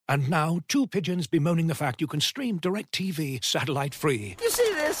And now, two pigeons bemoaning the fact you can stream DirecTV satellite-free. You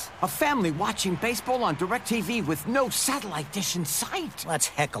see this? A family watching baseball on DirecTV with no satellite dish in sight. Let's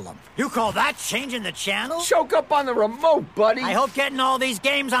heckle them. You call that changing the channel? Choke up on the remote, buddy. I hope getting all these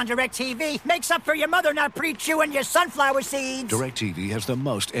games on DirecTV makes up for your mother not pre-chewing your sunflower seeds. DirecTV has the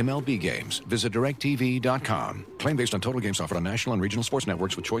most MLB games. Visit DirecTV.com. Claim based on total games offered on national and regional sports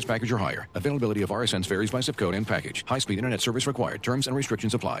networks with choice package or higher. Availability of RSNs varies by zip code and package. High-speed internet service required. Terms and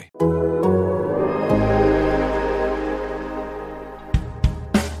restrictions apply.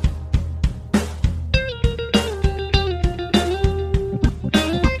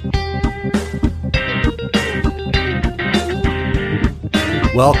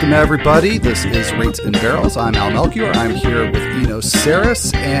 Welcome, everybody. This is Rates and Barrels. I'm Al Melchior. I'm here with Eno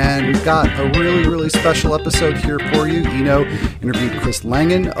Sarris, and we've got a really, really special episode here for you. Eno interviewed Chris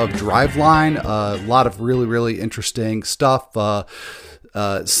Langan of Driveline. A lot of really, really interesting stuff.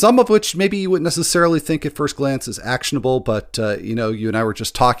 Some of which maybe you wouldn't necessarily think at first glance is actionable, but you and I were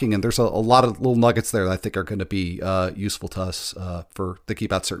just talking, and there's a lot of little nuggets there that I think are going to be useful to us for thinking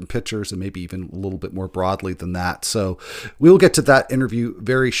about certain pitchers and maybe even a little bit more broadly than that. So we'll get to that interview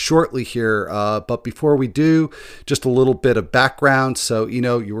very shortly here. But before we do, just a little bit of background. So,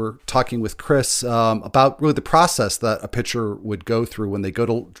 you were talking with Chris about really the process that a pitcher would go through when they go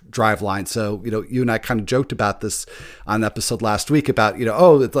to Driveline. So, you and I kind of joked about this on an episode last week about,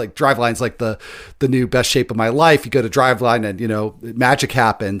 it's like Driveline's like the new best shape of my life. You go to Driveline and, magic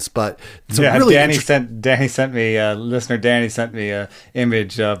happens, but really Danny sent me, listener Danny sent me a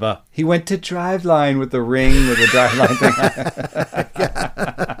image of, he went to Driveline with the ring with the Driveline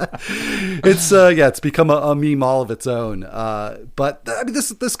thing. It's become a meme all of its own. But I mean,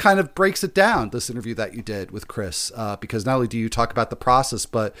 this kind of breaks it down, this interview that you did with Chris, because not only do you talk about the process,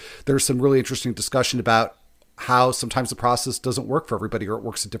 but there's some really interesting discussion about how sometimes the process doesn't work for everybody, or it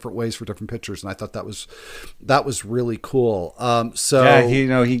works in different ways for different pitchers. And I thought that was really cool.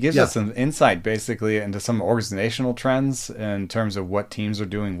 He gives us some insight basically into some organizational trends in terms of what teams are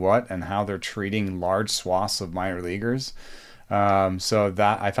doing what and how they're treating large swaths of minor leaguers. So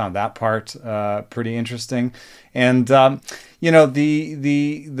that I found that part pretty interesting. And the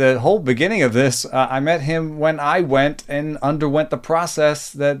whole beginning of this, I met him when I went and underwent the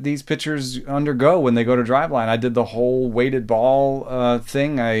process that these pitchers undergo when they go to Driveline. I did the whole weighted ball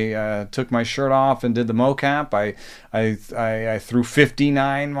thing. I took my shirt off and did the mocap. I threw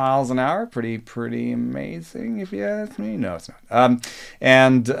 59 miles an hour. Pretty amazing, if you ask me. No, it's not.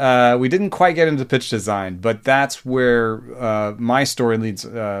 And we didn't quite get into pitch design, but that's where my story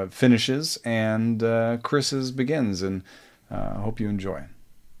finishes and Chris's begins, and hope you enjoy.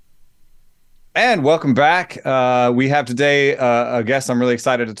 And welcome back. We have today a guest I'm really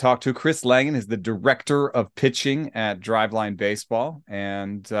excited to talk to. Chris Langan is the director of pitching at Driveline Baseball,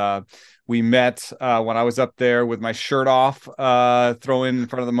 and we met when I was up there with my shirt off, throwing in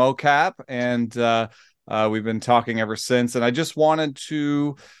front of the mocap, and we've been talking ever since. And I just wanted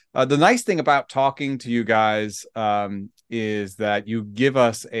to the nice thing about talking to you guys is that you give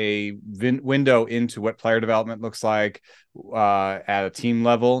us a window into what player development looks like at a team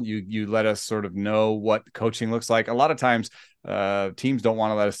level. You let us sort of know what coaching looks like. A lot of times teams don't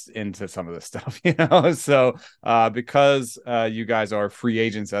want to let us into some of this stuff, So because you guys are free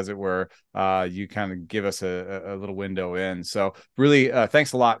agents, as it were, you kind of give us a little window in. So really,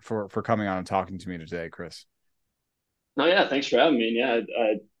 thanks a lot for coming on and talking to me today, Chris. No, yeah, thanks for having me. And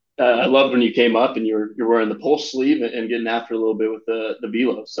yeah, I loved when you came up and you're wearing the pulse sleeve and getting after a little bit with the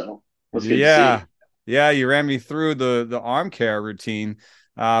velo. So that's good to see. Yeah, you ran me through the arm care routine.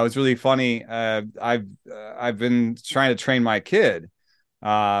 It was really funny. I've been trying to train my kid,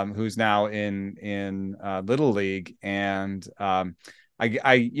 who's now in Little League, and I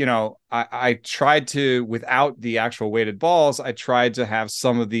tried to, without the actual weighted balls, I tried to have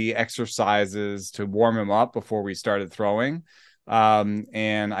some of the exercises to warm him up before we started throwing.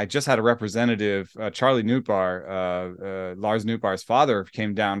 And I just had a representative, Charlie Nootbaar, Lars Nootbaar's father,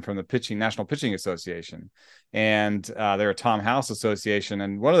 came down from the National Pitching Association, and they're a Tom House association.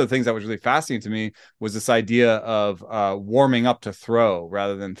 And one of the things that was really fascinating to me was this idea of warming up to throw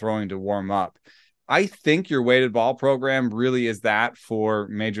rather than throwing to warm up. I think your weighted ball program really is that for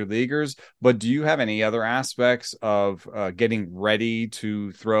major leaguers, but do you have any other aspects of getting ready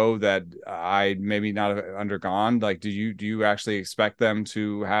to throw that I maybe not have undergone? Like, do you actually expect them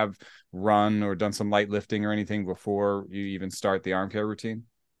to have run or done some light lifting or anything before you even start the arm care routine?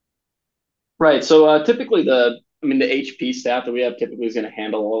 Right. So typically the HP staff that we have typically is going to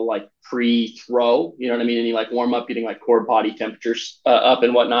handle all like pre-throw, you know what I mean? Any like warm up, getting like core body temperatures up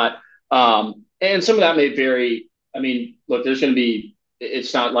and whatnot. And some of that may vary. I mean, look, there's going to be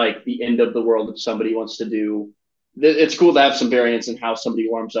it's not like the end of the world if somebody wants to do. It's cool to have some variance in how somebody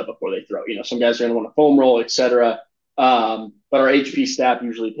warms up before they throw. Some guys are going to want to foam roll, etc. But our HP staff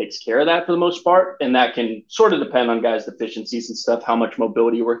usually takes care of that for the most part, and that can sort of depend on guys' deficiencies and stuff, how much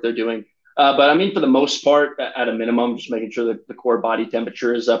mobility work they're doing. But I mean, for the most part, at a minimum, just making sure that the core body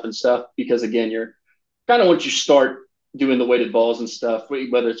temperature is up and stuff, because again, you're kind of once you start doing the weighted balls and stuff,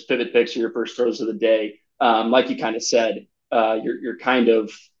 whether it's pivot picks or your first throws of the day, like you kind of said, you're kind of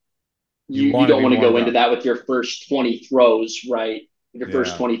you don't want to go into that with your first 20 throws, right? Your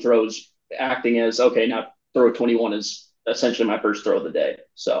first 20 throws acting as, okay, now throw 21 is essentially my first throw of the day.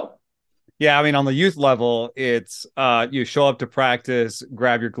 So yeah, I mean, on the youth level, it's you show up to practice,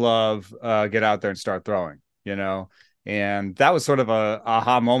 grab your glove, get out there and start throwing, and that was sort of a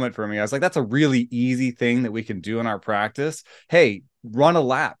aha moment for me. I was like, that's a really easy thing that we can do in our practice. Hey, run a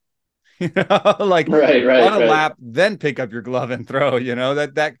lap. Like run a lap, then pick up your glove and throw.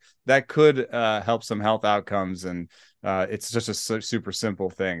 That could help some health outcomes, and it's just a super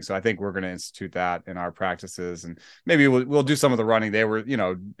simple thing. So I think we're going to institute that in our practices, and maybe we'll do some of the running. They were,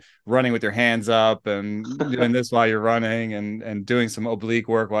 running with your hands up and doing this while you're running, and doing some oblique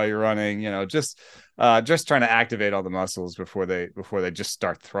work while you're running. Just trying to activate all the muscles before they just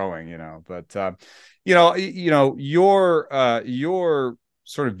start throwing. But your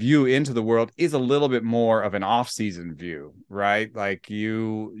sort of view into the world is a little bit more of an off-season view, right? Like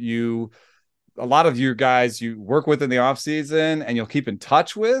a lot of you guys you work with in the off season and you'll keep in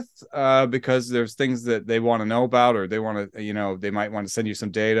touch with because there's things that they want to know about, or they want to, they might want to send you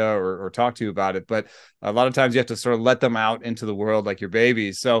some data or talk to you about it. But a lot of times you have to sort of let them out into the world like your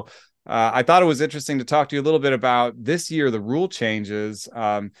babies. So I thought it was interesting to talk to you a little bit about this year, the rule changes.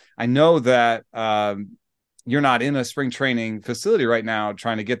 I know that you're not in a spring training facility right now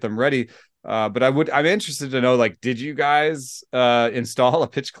trying to get them ready. But I'm interested to know, like, did you guys install a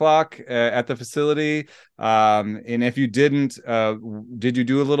pitch clock at the facility? And if you didn't, did you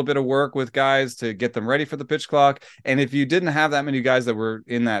do a little bit of work with guys to get them ready for the pitch clock? And if you didn't have that many guys that were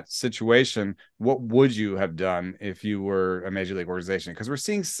in that situation, what would you have done if you were a major league organization? Because we're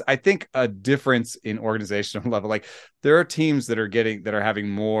seeing, I think, a difference in organizational level. Like, there are teams that are having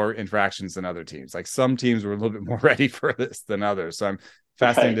more infractions than other teams. Like, some teams were a little bit more ready for this than others. So I'm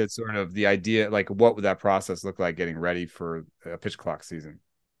fascinated sort of the idea, like, what would that process look like getting ready for a pitch clock season?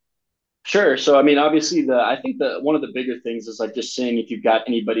 Sure. So, I mean, obviously I think one of the bigger things is like just seeing if you've got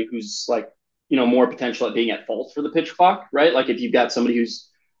anybody who's like, more potential at being at fault for the pitch clock, right? Like if you've got somebody who's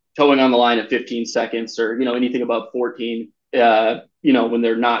towing on the line at 15 seconds or, anything above 14, when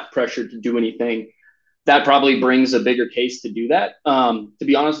they're not pressured to do anything, that probably brings a bigger case to do that. To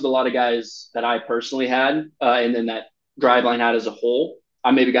be honest with a lot of guys that I personally had, and then that Driveline had as a whole, I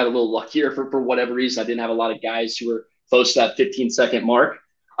maybe got a little luckier for whatever reason. I didn't have a lot of guys who were close to that 15-second mark.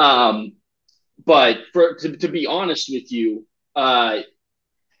 But to be honest with you, like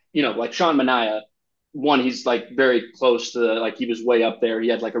Sean Manaea, he's like very close to like he was way up there. He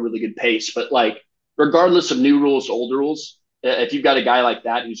had like a really good pace, but like regardless of new rules, old rules, if you've got a guy like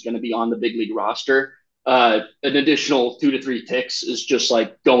that who's going to be on the big league roster, an additional 2 to 3 ticks is just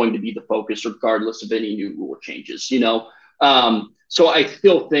like going to be the focus regardless of any new rule changes, So I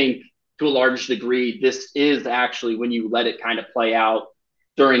still think to a large degree, this is actually when you let it kind of play out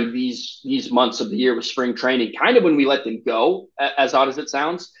during these months of the year with spring training, kind of when we let them go, as odd as it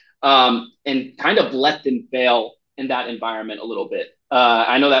sounds, and kind of let them fail in that environment a little bit.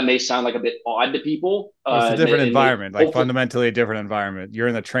 I know that may sound like a bit odd to people. It's a different environment, like fundamentally a different environment. You're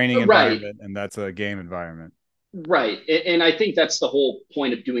in the training environment, and that's a game environment. Right. And I think that's the whole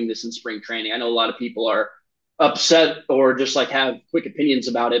point of doing this in spring training. I know a lot of people are upset or just like have quick opinions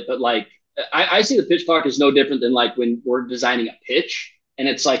about it, but like I see the pitch clock is no different than like when we're designing a pitch and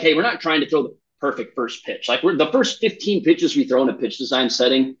it's like, hey, we're not trying to throw the perfect first pitch. Like we're the first 15 pitches we throw in a pitch design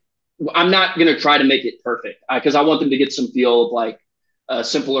setting, I'm not going to try to make it perfect because I want them to get some feel of like a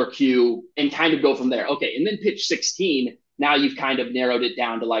simpler cue and kind of go from there. Okay. And then pitch 16, now you've kind of narrowed it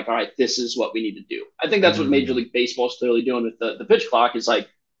down to like, all right, this is what we need to do. I think that's what Major League Baseball is clearly doing with the pitch clock is like,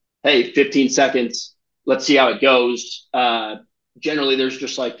 hey, 15 seconds, let's see how it goes. Generally, there's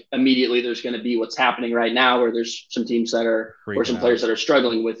just like immediately there's going to be what's happening right now where there's some teams that are or some players that are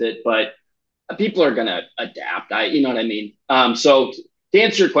struggling with it, but people are going to adapt. You know what I mean? So to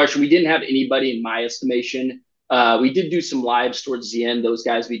answer your question, we didn't have anybody in my estimation. We did do some lives towards the end. Those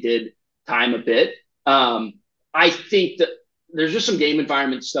guys we did time a bit. I think that there's just some game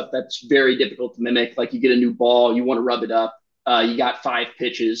environment stuff that's very difficult to mimic. Like you get a new ball, you want to rub it up. You got 5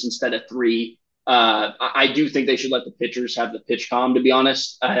 pitches instead of 3. I do think they should let the pitchers have the pitch calm, to be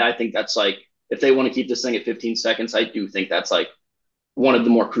honest. I think that's like, if they want to keep this thing at 15 seconds, I do think that's like one of the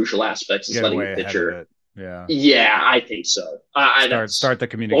more crucial aspects is Get letting away the ahead of pitcher. it. Yeah. Yeah, I think so. Start the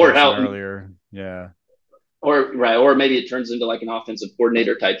communication earlier. Yeah. Or maybe it turns into like an offensive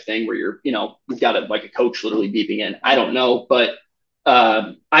coordinator type thing where you've got like a coach literally beeping in. I don't know, but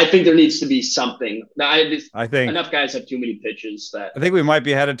I think there needs to be something. I think enough guys have too many pitches that I think we might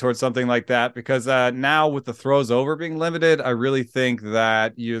be headed towards something like that, because now with the throws over being limited, I really think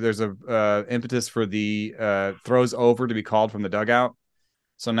that there's a impetus for the throws over to be called from the dugout.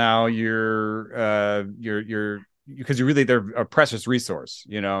 So now you're because they're a precious resource,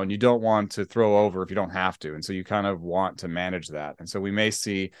 and you don't want to throw over if you don't have to. And so you kind of want to manage that. And so we may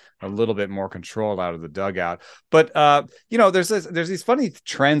see a little bit more control out of the dugout. But, there's these funny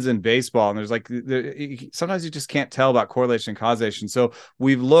trends in baseball, and there's like, sometimes you just can't tell about correlation and causation. So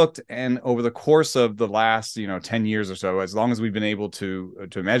we've looked, and over the course of the last, 10 years or so, as long as we've been able to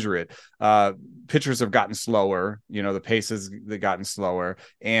measure it, pitchers have gotten slower, the pace has gotten slower,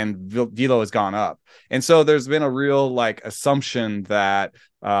 and velo has gone up. And so there's been a real assumption that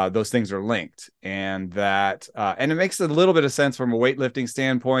those things are linked, and that and it makes a little bit of sense from a weightlifting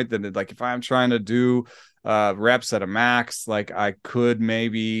standpoint, that if I'm trying to do reps at a max, I could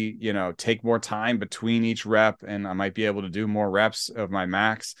maybe take more time between each rep, and I might be able to do more reps of my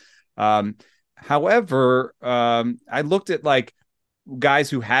max. However, I looked at guys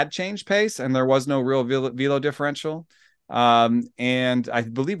who had changed pace, and there was no real velo differential. And I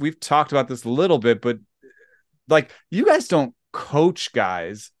believe we've talked about this a little bit, but you guys don't coach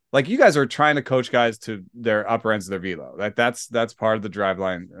guys. You guys are trying to coach guys to their upper ends of their velo. That's part of the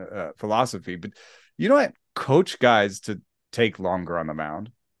Driveline philosophy. But you don't coach guys to take longer on the mound.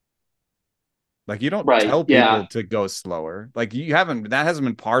 You don't tell people to go slower. That hasn't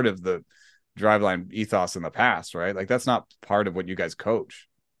been part of the Driveline ethos in the past, right? That's not part of what you guys coach.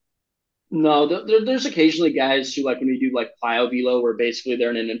 No, there's occasionally guys who when we do plyo velo, where basically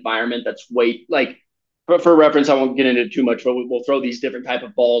they're in an environment that's for reference, I won't get into it too much, but we'll throw these different type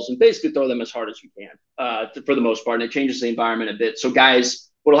of balls and basically throw them as hard as we can for the most part. And it changes the environment a bit. So guys,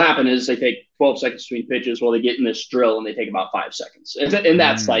 what'll happen is they take 12 seconds between pitches while they get in this drill, and they take about 5 seconds. And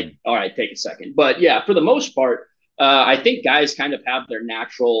that's all right, take a second. But yeah, for the most part, I think guys kind of have their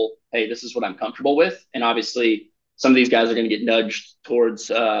natural, hey, this is what I'm comfortable with. And obviously some of these guys are going to get nudged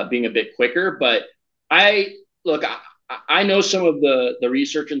towards being a bit quicker. But I know some of the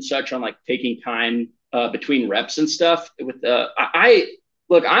research and such on taking time between reps and stuff. I'm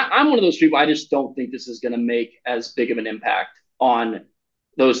one of those people. I just don't think this is going to make as big of an impact on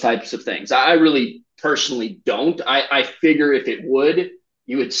those types of things. I really personally don't. I figure if it would,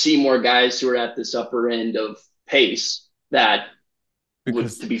 you would see more guys who are at this upper end of pace that would,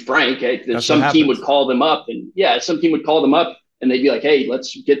 to be frank, some team would call them up, and and they'd be like, hey,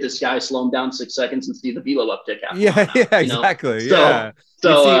 let's get this guy, slow him down 6 seconds and see the velo uptick. Exactly. So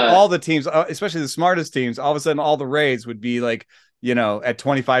you see all the teams, especially the smartest teams, all of a sudden all the Rays would be at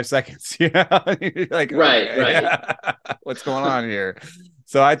 25 seconds, right. Yeah. What's going on here?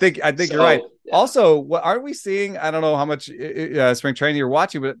 So I think you're right. Yeah. Also, what aren't we seeing? I don't know how much spring training you're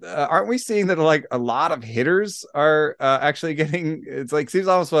watching, but aren't we seeing that a lot of hitters are actually getting? It's seems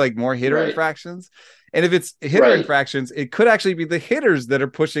almost more hitter infractions. And if it's hitter infractions, it could actually be the hitters that are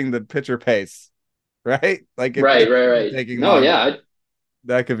pushing the pitcher pace, right? Right. Taking longer.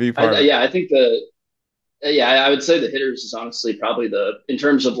 That could be part of it. I think I would say the hitters is honestly probably in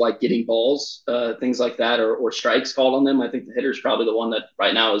terms of getting balls, things like that, or strikes called on them. I think the hitter's probably the one that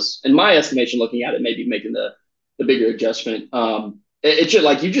right now is, in my estimation, looking at it, maybe making the bigger adjustment. It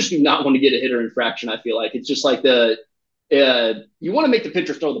should you just do not want to get a hitter infraction. I feel like it's just you want to make the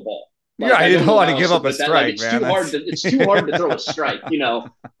pitcher throw the ball. You don't want to give up a strike, man. It's too hard to throw a strike, So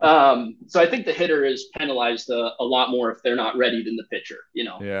I think the hitter is penalized a lot more if they're not ready than the pitcher,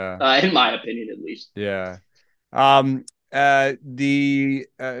 Yeah. In my opinion, at least. Yeah. The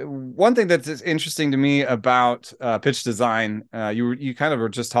one thing that's interesting to me about pitch design, you kind of were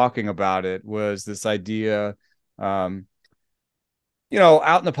just talking about it, was this idea. Out in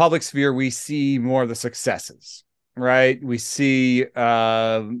the public sphere, we see more of the successes. Right. We see you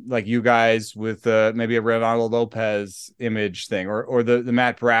guys with maybe a Ronaldo Lopez image thing, or the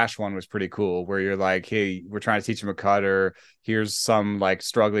Matt Brash one was pretty cool, where you're hey, we're trying to teach him a cutter. Here's some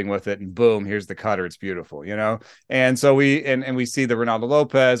struggling with it, and boom, here's the cutter. It's beautiful, And so we see the Ronaldo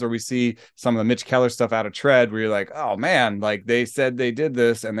Lopez, or we see some of the Mitch Keller stuff out of Tread, where you're oh man, they said they did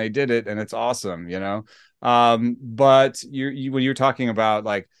this and they did it, and it's awesome, But when you're talking about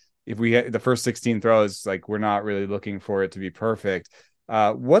if we had the first 16 throws, we're not really looking for it to be perfect.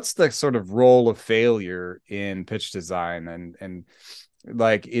 What's the sort of role of failure in pitch design? And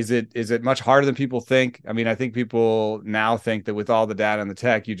Like, is it much harder than people think? I mean, I think people now think that with all the data and the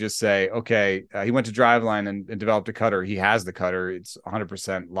tech, you just say, okay, he went to Driveline and developed a cutter. He has the cutter. It's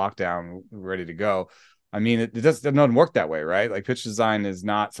 100% lockdown, ready to go. I mean, it doesn't work that way, right? Like, pitch design is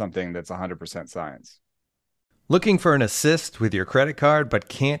not something that's 100% science. Looking for an assist with your credit card but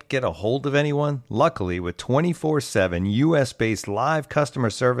can't get a hold of anyone? Luckily, with 24/7 US-based live customer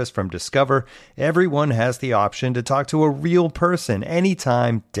service from Discover, everyone has the option to talk to a real person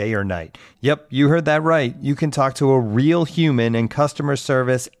anytime, day or night. Yep, you heard that right. You can talk to a real human in customer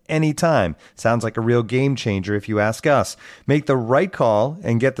service anytime. Sounds like a real game changer if you ask us. Make the right call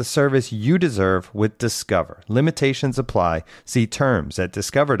and get the service you deserve with Discover. Limitations apply. See terms at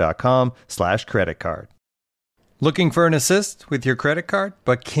discover.com/creditcard. Looking for an assist with your credit card,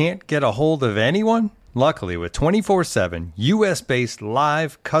 but can't get a hold of anyone? Luckily, with 24/7 US-based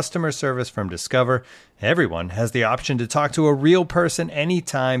live customer service from Discover, everyone has the option to talk to a real person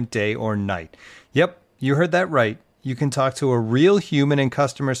anytime, day or night. Yep, you heard that right. You can talk to a real human in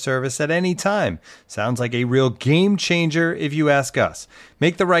customer service at any time. Sounds like a real game changer if you ask us.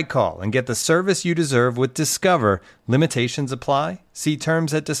 Make the right call and get the service you deserve with Discover. Limitations apply. See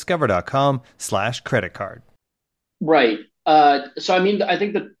terms at discover.com/creditcard. Right. So, I mean, I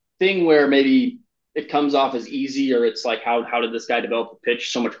think the thing where maybe it comes off as easy, or it's like, how did this guy develop the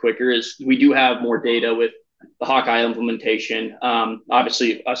pitch so much quicker, is we do have more data with the Hawkeye implementation.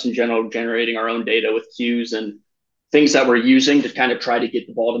 Obviously, us in general generating our own data with cues and things that we're using to kind of try to get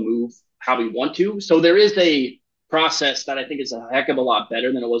the ball to move how we want to. So there is a process that I think is a heck of a lot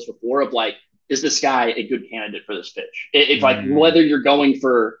better than it was before of like, is this guy a good candidate for this pitch? It's like whether you're going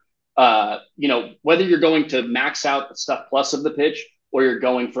for whether you're going to max out the stuff plus of the pitch or you're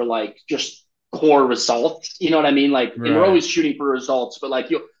going for like just core results, you know what I mean? Like, and we're always shooting for results, but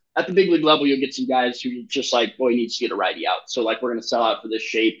like at the big league level, you'll get some guys who just like, boy, he needs to get a righty out. So like, we're going to sell out for this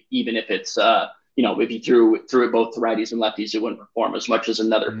shape, even if it's, if you threw it both to righties and lefties, it wouldn't perform as much as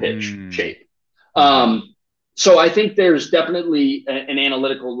another pitch shape. So I think there's definitely an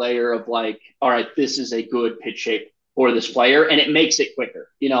analytical layer of like, all right, this is a good pitch shape for this player, and it makes it quicker,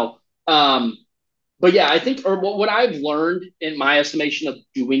 but yeah, I think, or what I've learned in my estimation of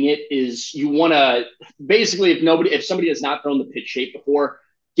doing it is you want to basically, if somebody has not thrown the pitch shape before,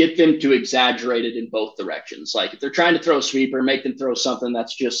 get them to exaggerate it in both directions. Like if they're trying to throw a sweeper, make them throw something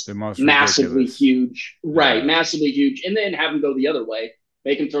that's just massively huge, right? Massively huge. And then have them go the other way,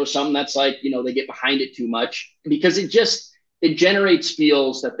 make them throw something that's like, they get behind it too much, because it generates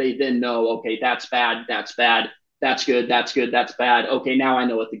feels that they then know, okay, that's bad. That's bad. That's good. That's good. That's bad. Okay, now I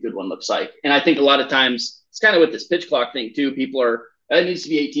know what the good one looks like. And I think a lot of times it's kind of with this pitch clock thing too. People are, it needs to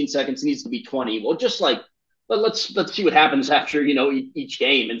be 18 seconds. It needs to be 20. Well, just like, let's see what happens after, each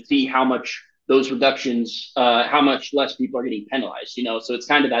game and see how much those reductions, how much less people are getting penalized, So it's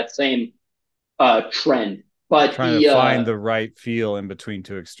kind of that same trend. But trying to find the right feel in between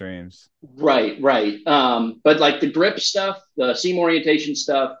two extremes. Right. But like the grip stuff, the seam orientation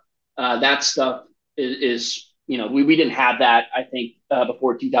stuff, that stuff is we didn't have that, I think,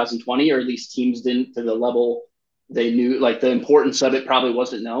 before 2020, or at least teams didn't to the level they knew. Like the importance of it probably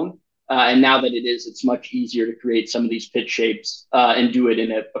wasn't known. And now that it is, it's much easier to create some of these pitch shapes and do it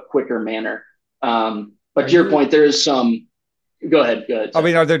in a quicker manner. But to your point, there is some. Go ahead. I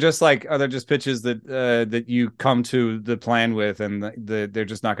mean, are there just pitches that you come to the plan with, and they're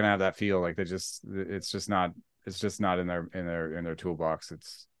just not going to have that feel? Like it's just not in their toolbox.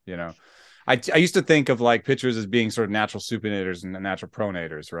 It's I used to think of like pitchers as being sort of natural supinators and natural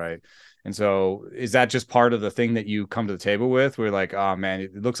pronators, right? And so is that just part of the thing that you come to the table with? We're like, oh man,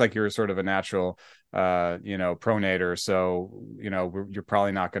 it looks like you're sort of a natural, pronator. So, you're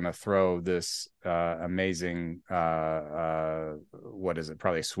probably not going to throw this amazing, what is it?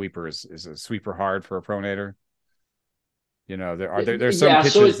 Probably a sweeper. Is a sweeper hard for a pronator? There's some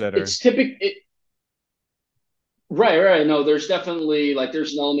pitches that are. It's typical. Right. No, there's definitely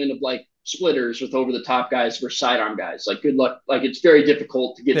there's an element of like splitters with over the top guys versus sidearm guys. Like good luck. Like it's very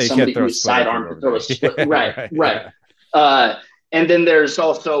difficult to get somebody who is sidearm to throw a split. Yeah, right. And then there's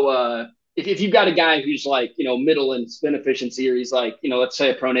also if you've got a guy who's like, middle in spin efficiency, or he's like, let's say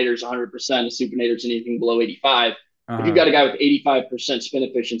a pronator is 100%, a supinator is anything below 85. If you've got a guy with 85% spin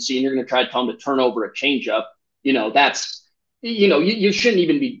efficiency and you're going to try to tell him to turn over a changeup, that's, you shouldn't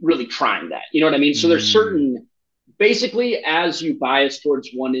even be really trying that. You know what I mean? So there's certain, basically, as you bias towards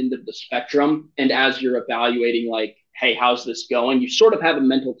one end of the spectrum and as you're evaluating like, hey, how's this going? You sort of have a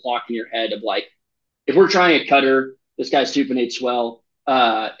mental clock in your head of like, if we're trying a cutter, this guy supinates well,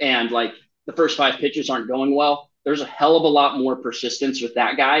 and like the first 5 pitches aren't going well, there's a hell of a lot more persistence with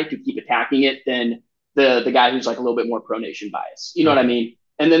that guy to keep attacking it than the guy who's like a little bit more pronation bias. You know what I mean?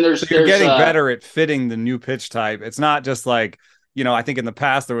 And then so you're getting better at fitting the new pitch type. It's not just like, I think in the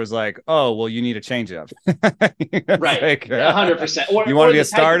past there was like, oh, well, you need a changeup. Right. Like, 100%. You want to be a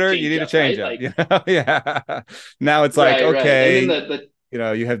starter? You need a changeup. Right? Like, yeah. Now it's like, okay. Right. And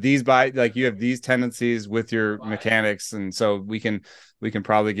then you have these tendencies with your mechanics. And so we can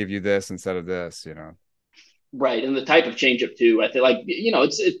probably give you this instead of this, Right. And the type of changeup too. I feel like,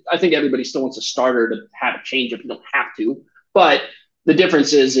 I think everybody still wants a starter to have a changeup. You don't have to, but the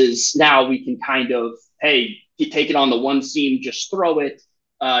difference is now we can kind of, hey, you take it on the one seam, just throw it,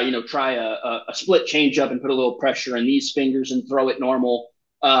 try a split changeup and put a little pressure in these fingers and throw it normal.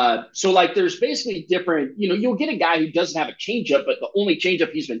 So like there's basically different, you'll get a guy who doesn't have a changeup, but the only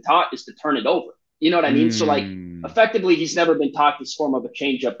changeup he's been taught is to turn it over. You know what I mean? So like effectively he's never been taught this form of a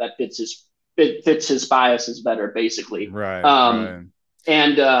changeup that fits his biases better, basically. Right. Right.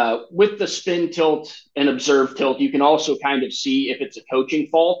 And with the spin tilt and observe tilt, you can also kind of see if it's a coaching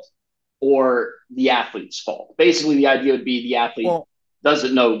fault or the athlete's fault. Basically, the idea would be the athlete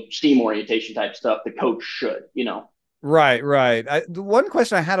doesn't know seam orientation type stuff. The coach should, Right. The one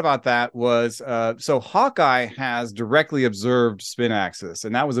question I had about that was, so Hawkeye has directly observed spin axis,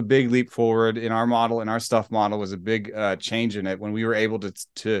 and that was a big leap forward in our model. And our stuff model was a big change in it when we were able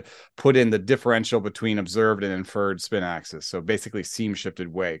to put in the differential between observed and inferred spin axis. So basically seam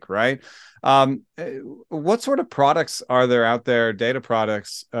shifted wake, right? What sort of products are there out there, data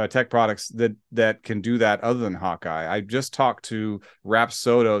products, tech products that can do that other than Hawkeye? I just talked to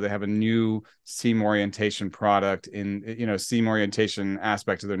Rapsodo. They have a new seam orientation product in, seam orientation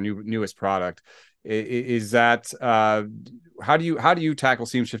aspect of their newest product. Is that, how do you tackle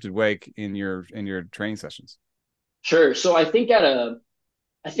seam shifted wake in your training sessions? Sure. So I think at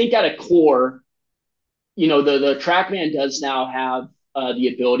a core, the TrackMan does now have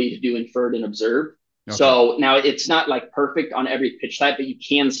the ability to do inferred and observed. Okay. So now it's not like perfect on every pitch type, but you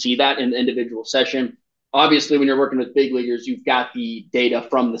can see that in the individual session. Obviously, when you're working with big leaguers, you've got the data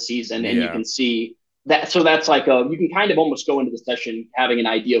from the season and you can see that. So that's like you can kind of almost go into the session having an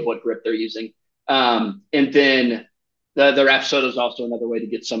idea of what grip they're using. And then the Rapsodo is also another way to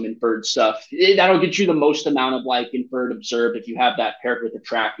get some inferred stuff. That'll get you the most amount of like inferred observed if you have that paired with the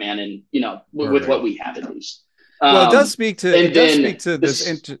TrackMan and, with what we have at least. Well, it does speak to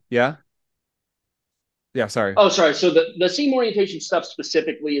this. Yeah. Sorry. Oh, sorry. So the seam orientation stuff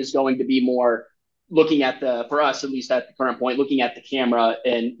specifically is going to be more looking at for us, at least at the current point, looking at the camera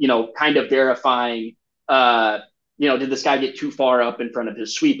and, kind of verifying, did this guy get too far up in front of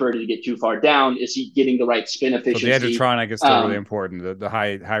his sweeper? Did he get too far down? Is he getting the right spin efficiency? So the edgertronic is still really important. The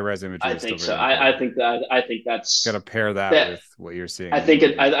high res image. I think so. I think that's got to pair that with what you're seeing.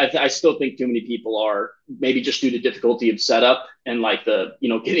 I still think too many people are maybe just due to difficulty of setup and like the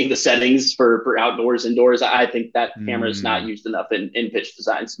getting the settings for outdoors, indoors. I think that camera is not used enough in pitch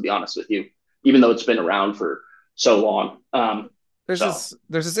designs, to be honest with you, even though it's been around for so long. There's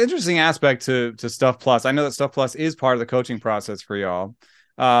this interesting aspect to Stuff Plus. I know that Stuff Plus is part of the coaching process for y'all.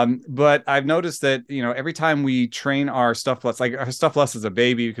 But I've noticed that, every time we train our Stuff Plus, like our Stuff Plus is a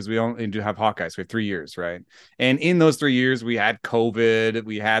baby because we only do have Hawkeyes. We have 3 years, right? And in those 3 years, we had COVID,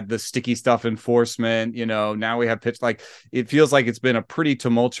 we had the sticky stuff enforcement, now we have pitch. Like it feels like it's been a pretty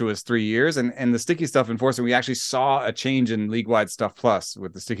tumultuous 3 years. And the sticky stuff enforcement, we actually saw a change in league-wide Stuff Plus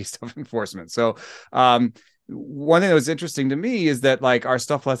with the sticky stuff enforcement. So, one thing that was interesting to me is that like our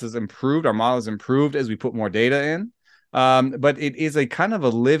Stuff Plus has improved, our model has improved as we put more data in. But it is a kind of a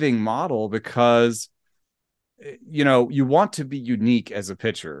living model because, you want to be unique as a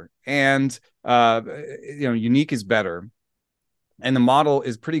pitcher and, unique is better. And the model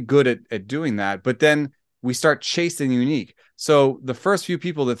is pretty good at doing that. But then we start chasing unique. So the first few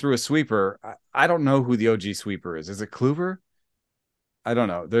people that threw a sweeper, I don't know who the OG sweeper is. Is it Kluber? I don't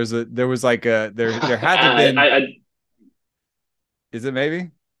know. There had to been. Is it maybe?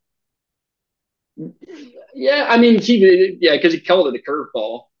 Yeah, I mean, because he called it a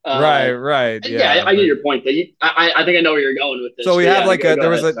curveball. Right. Yeah, I get your point. I think I know where you're going with this. So we have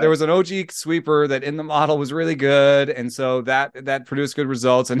there was an OG sweeper that in the model was really good, and so that produced good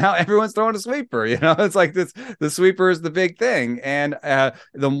results. And now everyone's throwing a sweeper. It's like the sweeper is the big thing, and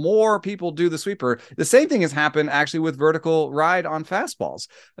the more people do the sweeper, the same thing has happened actually with vertical ride on fastballs.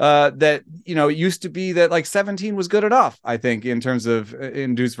 That it used to be that like 17 was good enough, I think, in terms of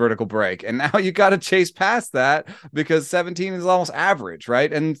induced vertical break, and now you got to chase past that because 17 is almost average,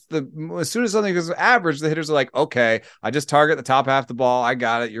 right? And mean, as soon as something is average, the hitters are like, okay, I just target the top half of the ball. I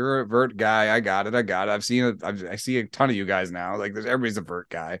got it. You're a vert guy. I got it. I've seen it. I see a ton of you guys now. Like everybody's a vert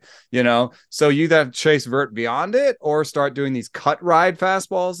guy, So you either chase vert beyond it or start doing these cut ride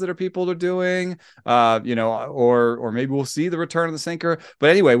fastballs that people are doing, or maybe we'll see the return of the sinker. But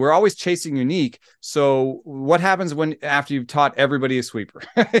anyway, we're always chasing unique. So what happens after you've taught everybody a sweeper?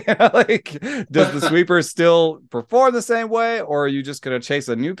 Does the sweeper still perform the same way, or are you just going to chase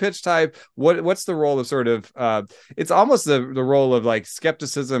a new pitch type? What's the role of sort of it's almost the role of like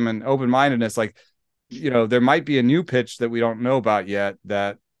skepticism and open-mindedness, like there might be a new pitch that we don't know about yet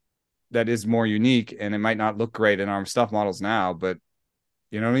that is more unique, and it might not look great in our stuff models now, but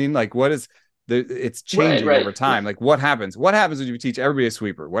you know what I mean? Like it's changing over time. Like what happens when you teach everybody a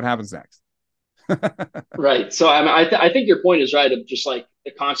sweeper? What happens next? Right. So I think your point is right, of just like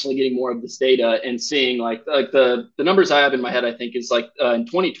constantly getting more of this data and seeing like the numbers I have in my head, I think is like in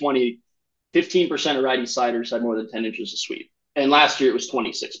 2020, 15% of righty sliders had more than 10 inches of sweep. And last year it was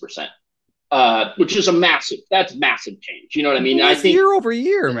 26%, which is massive change. You know what I mean? I think year over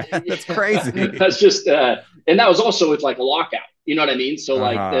year, man, that's crazy. That's just, and that was also with like a lockout, you know what I mean? So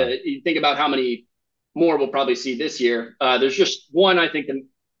like you think about how many more we'll probably see this year. There's just one, I think,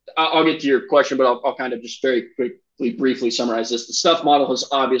 I'll get to your question, but I'll kind of just very quickly, briefly summarize this. The stuff model has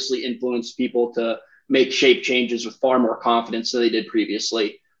obviously influenced people to make shape changes with far more confidence than they did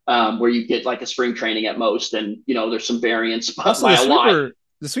previously, where you get like a spring training at most, and there's some variance by a lot.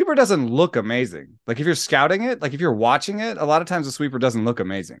 The sweeper doesn't look amazing. Like if you're scouting it, like if you're watching it, a lot of times the sweeper doesn't look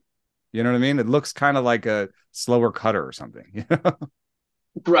amazing. You know what I mean? It looks kind of like a slower cutter or something.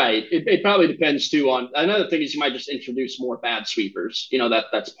 Right. It probably depends too on another thing is you might just introduce more bad sweepers.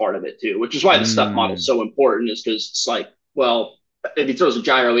 That's part of it too, which is why the stuff model is so important, is because it's like, well, if he throws a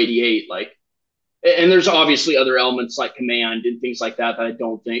gyro 88, like, and there's obviously other elements like command and things like that I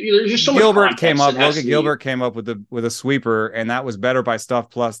don't think there's just so much. Logan Gilbert came up with a sweeper, and that was better by Stuff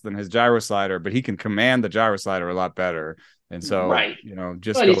Plus than his gyro slider, but he can command the gyro slider a lot better. And so, right.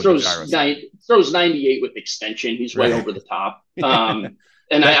 Just he throws 98 with extension. He's way over the top.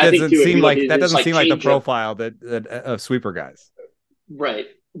 And I think too, that doesn't seem like the profile that of sweeper guys. Right.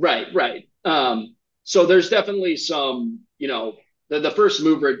 So there's definitely some, the first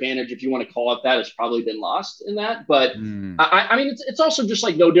mover advantage, if you want to call it that, has probably been lost in that. But I mean, it's also just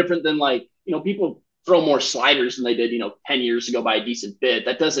like no different than like, people throw more sliders than they did, 10 years ago by a decent bit.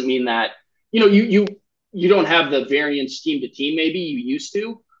 That doesn't mean that, you don't have the variance team to team maybe you used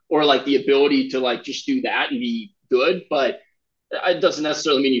to, or like the ability to like just do that and be good. But it doesn't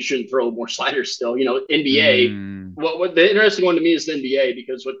necessarily mean you shouldn't throw more sliders still. NBA, what the interesting one to me is the NBA,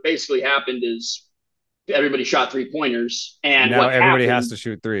 because what basically happened is everybody shot 3-pointers, and now everybody has to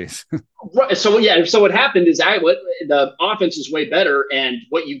shoot threes. Right. So what happened is the offense is way better, and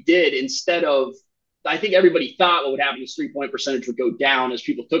what you did instead of, I think everybody thought what would happen is 3-point percentage would go down as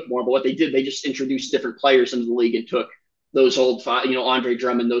people took more, but what they did, they just introduced different players into the league and took those old, Andre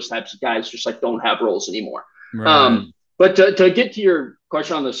Drummond, those types of guys just like don't have roles anymore. Right. But to get to your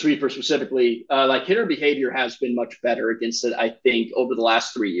question on the sweeper specifically, like hitter behavior has been much better against it, I think, over the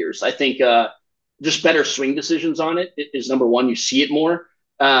last 3 years. I think just better swing decisions on it is number one. You see it more.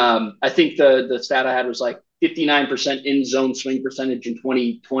 I think the stat I had was like 59% in zone swing percentage in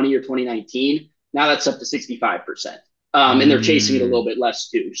 2020 or 2019. Now that's up to 65%. And they're chasing it a little bit less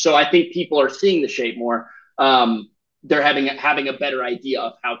too. So I think people are seeing the shape more. They're having a better idea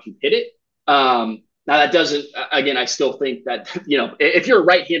of how to hit it. Now that doesn't, again, I still think that, if you're a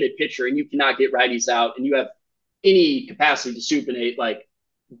right-handed pitcher and you cannot get righties out and you have any capacity to supinate, like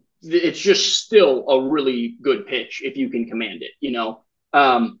it's just still a really good pitch if you can command it,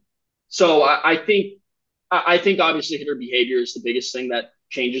 So I think obviously hitter behavior is the biggest thing that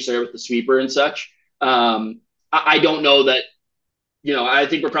changes there with the sweeper and such. I don't know that, I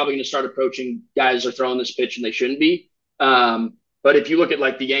think we're probably going to start approaching guys are throwing this pitch and they shouldn't be. But if you look at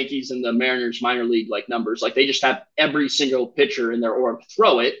like the Yankees and the Mariners minor league like numbers, like they just have every single pitcher in their org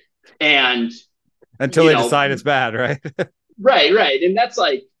throw it, and until they decide it's bad, right? Right. And that's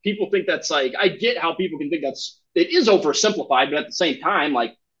like, people think that's like, I get how people can think it is oversimplified, but at the same time,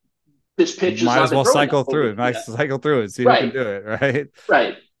 like this pitch is might as well cycle through it. Cycle through it, see who can do it,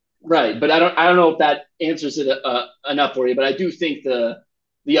 right? Right. But I don't know if that answers it enough for you. But I do think the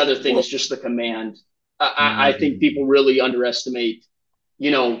other thing is just the command. I think people really underestimate,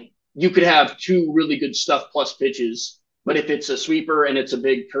 you could have two really good stuff plus pitches, but if it's a sweeper and it's a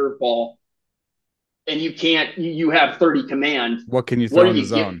big curveball and you have 30 command, what can you throw in the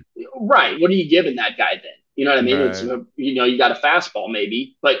zone? Right. What are you giving that guy then? You know what I mean? Right. It's, you got a fastball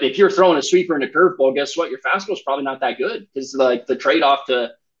maybe, but if you're throwing a sweeper and a curveball, guess what? Your fastball is probably not that good, because like the trade-off to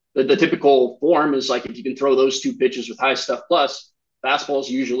the typical form is like if you can throw those two pitches with high stuff plus, fastball is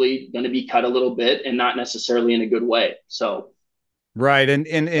usually going to be cut a little bit and not necessarily in a good way. So, right.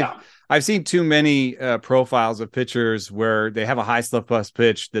 And I've seen too many profiles of pitchers where they have a high stuff plus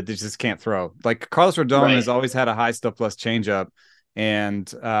pitch that they just can't throw. Like Carlos Rodon has always had a high stuff plus changeup, and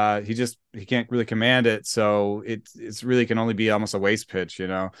he can't really command it. So it's really can only be almost a waste pitch, you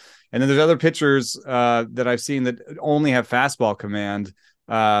know? And then there's other pitchers that I've seen that only have fastball command.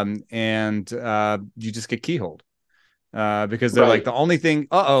 And you just get keyholed because they're like the only thing,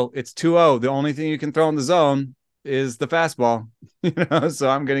 it's 2-0. The only thing you can throw in the zone is the fastball, you know, so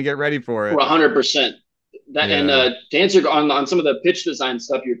I'm going to get ready for it. 100%. And to answer on some of the pitch design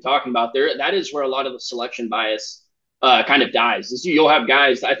stuff you're talking about there, that is where a lot of the selection bias kind of dies. Is you'll have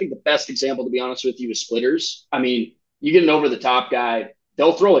guys, I think the best example, to be honest with you, is splitters. I mean, you get an over-the-top guy,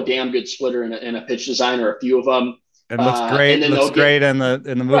 they'll throw a damn good splitter in a pitch design or a few of them. It looks great. It looks great in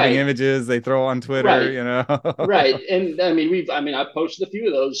the moving images they throw on Twitter, you know. Right. And I mean, I've posted a few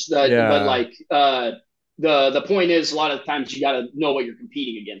of those but like the point is a lot of times you got to know what you're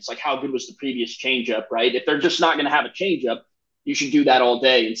competing against. Like how good was the previous changeup, right? If they're just not going to have a changeup, you should do that all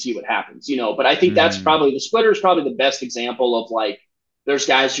day and see what happens, you know. But I think that's probably the splitter is probably the best example of like there's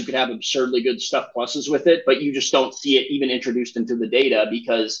guys who could have absurdly good stuff pluses with it, but you just don't see it even introduced into the data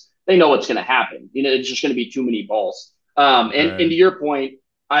because they know what's going to happen. You know, it's just going to be too many balls. And to your point,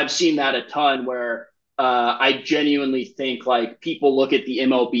 I've seen that a ton where I genuinely think like people look at the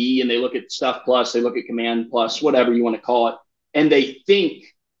MLB and they look at stuff plus, they look at command plus, whatever you want to call it. And they think,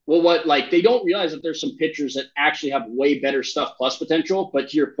 well, they don't realize that there's some pitchers that actually have way better stuff plus potential, but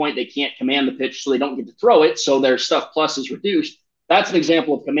to your point, they can't command the pitch, so they don't get to throw it. So their stuff plus is reduced. That's an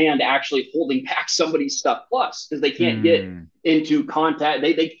example of command actually holding back somebody's stuff plus because they can't get into contact.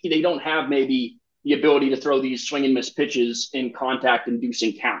 They don't have maybe the ability to throw these swing and miss pitches in contact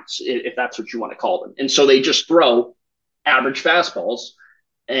inducing counts, if that's what you want to call them. And so they just throw average fastballs,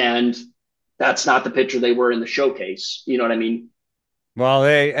 and that's not the pitcher they were in the showcase. You know what I mean? Well,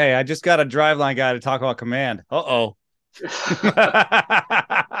 hey, I just got a Driveline guy to talk about command. Uh-oh.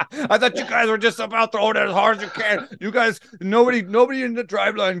 I thought you guys were just about throwing it as hard as you can. You guys, nobody in the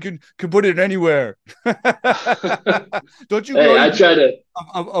Driveline can put it anywhere. Don't you know? I try to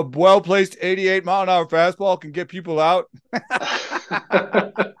a well-placed 88-mile-an-hour fastball can get people out.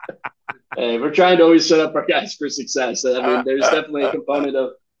 Hey, we're trying to always set up our guys for success. I mean, there's definitely a component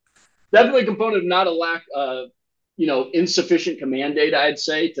of not a lack of, insufficient command data, I'd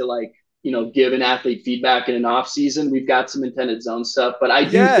say, to like, give an athlete feedback in an off season. We've got some intended zone stuff, but I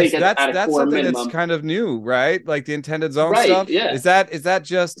do think that's something minimum, that's kind of new, right? Like the intended zone right, stuff. Yeah. Is that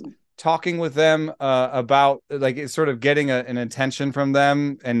just talking with them about like it's sort of getting an intention from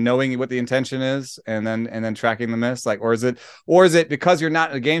them and knowing what the intention is and then tracking the miss, like, or is it because you're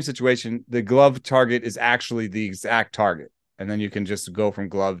not in a game situation, the glove target is actually the exact target and then you can just go from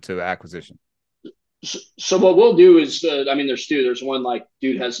glove to acquisition? So what we'll do is, there's two. There's one like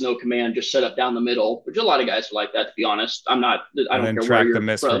dude has no command, just set up down the middle, which a lot of guys are like that, to be honest. I don't care track where the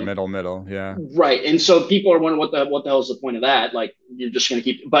miss from. for middle. Yeah. Right. And so people are wondering what the hell is the point of that? Like you're just going to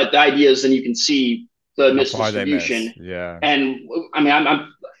keep, but the idea is then you can see the miss distribution. Yeah. And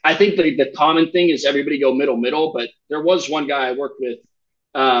I think the common thing is everybody go middle, but there was one guy I worked with,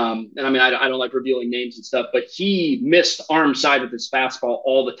 and I don't like revealing names and stuff, but he missed arm side with his fastball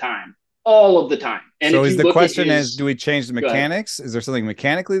all the time. And so the question is, do we change the mechanics? Is there something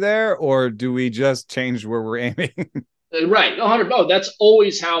mechanically there, or do we just change where we're aiming? Right. 100. No, that's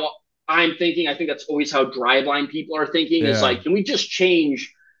always how I'm thinking. I think that's always how Driveline people are thinking is like, can we just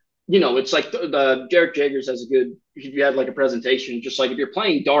change, it's like the Derek Jagers has if you had like a presentation, just like if you're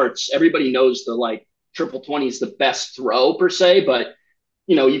playing darts, everybody knows the like 20 is the best throw per se, but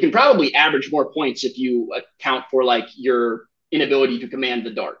you can probably average more points if you account for like your inability to command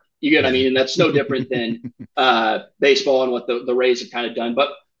the dart. You get what I mean? And that's no different than baseball and what the Rays have kind of done. But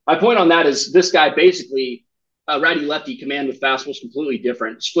my point on that is this guy basically, righty-lefty command with fastball is completely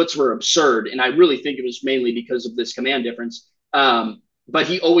different. Splits were absurd, and I really think it was mainly because of this command difference. But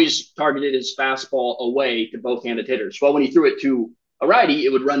he always targeted his fastball away to both-handed hitters. Well, when he threw it to a righty,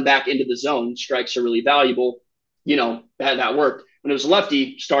 it would run back into the zone. Strikes are really valuable. That worked. When it was a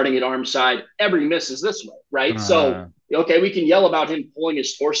lefty, starting at arm side, every miss is this way, right? So, okay, we can yell about him pulling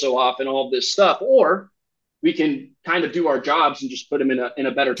his torso off and all this stuff, or we can kind of do our jobs and just put him in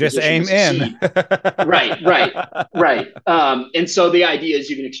a better position. Just aim in. Right. And so the idea is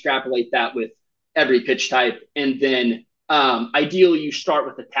you can extrapolate that with every pitch type. And then ideally you start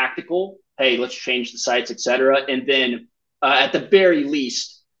with the tactical, hey, let's change the sights, et cetera. And then at the very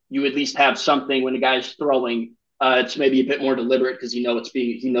least, you at least have something when the guy's throwing It's maybe a bit more deliberate because he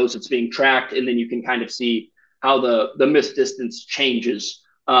knows it's being tracked, and then you can kind of see how the missed distance changes,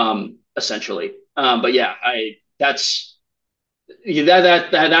 essentially. But yeah, that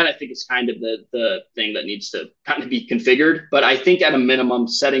I think is kind of the thing that needs to kind of be configured. But I think at a minimum,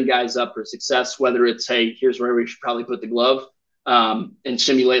 setting guys up for success, whether it's, hey, here's where we should probably put the glove, and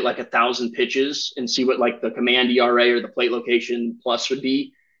simulate like 1,000 pitches and see what like the command ERA or the plate location plus would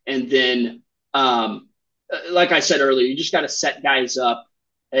be. And then, like I said earlier, you just got to set guys up.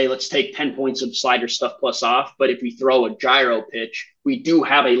 Hey, let's take 10 points of slider stuff plus off. But if we throw a gyro pitch, we do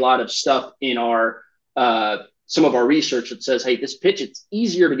have a lot of stuff in our some of our research that says, hey, this pitch, it's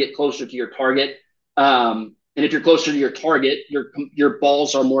easier to get closer to your target. And if you're closer to your target, your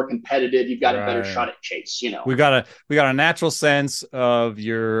balls are more competitive. You've got a better shot at chase. We got a natural sense of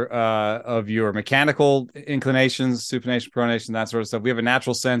your mechanical inclinations, supination, pronation, that sort of stuff. We have a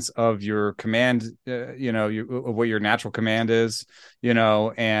natural sense of your command, of what your natural command is,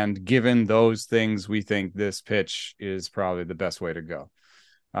 and given those things, we think this pitch is probably the best way to go.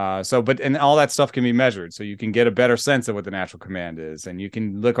 And all that stuff can be measured, so you can get a better sense of what the natural command is, and you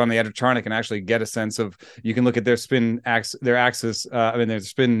can look on the Edgertronic and actually get a sense of. You can look at their spin their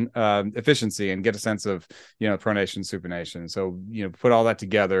spin efficiency, and get a sense of pronation, supination. So put all that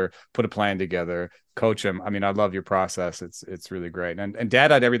together, put a plan together, coach them. I mean, I love your process. It's really great, and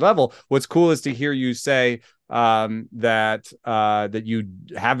data at every level. What's cool is to hear you say that you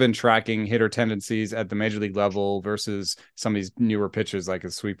have been tracking hitter tendencies at the major league level versus some of these newer pitches like a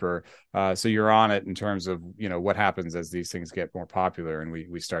sweeper. So you're on it in terms of, what happens as these things get more popular and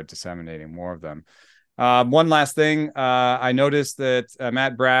we start disseminating more of them. One last thing, I noticed that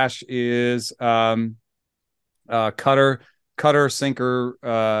Matt Brash is cutter,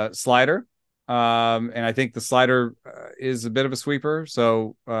 sinker, slider. And I think the slider is a bit of a sweeper.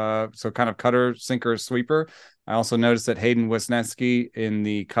 So kind of cutter, sinker, sweeper. I also noticed that Hayden Wesneski in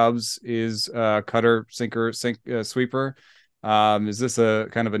the Cubs is cutter, sinker, sweeper. Is this a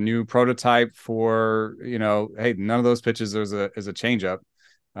kind of a new prototype for, hey, none of those pitches is a changeup.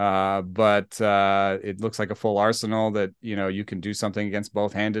 But it looks like a full arsenal that, you can do something against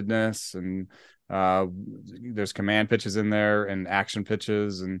both handedness, and there's command pitches in there and action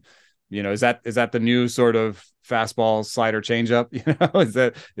pitches, and is that the new sort of fastball, slider, changeup?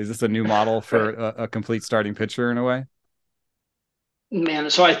 Is this a new model for a complete starting pitcher in a way? Man,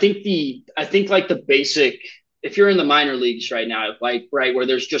 so I think like the basic, if you're in the minor leagues right now, like where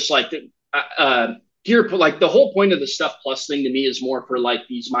there's just like like the whole point of the Stuff Plus thing to me is more for like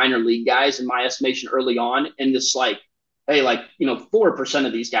these minor league guys, in my estimation, early on, and this like, hey, 4%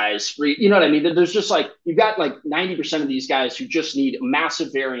 of these guys, you know what I mean? There's just like, you've got like 90% of these guys who just need massive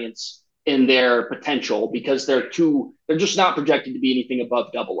variance in their potential because they're just not projected to be anything above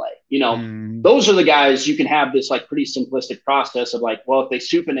AA. Those are the guys you can have this like pretty simplistic process of like, well, if they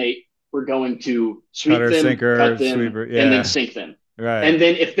supinate, we're going to sweep them, sinker, cut them, sweeper, and then sink them. Right. And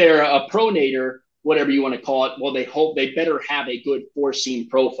then if they're a pronator, whatever you want to call it, well, they better have a good four-seam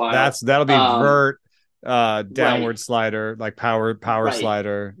profile. That'll be vert, downward slider, like power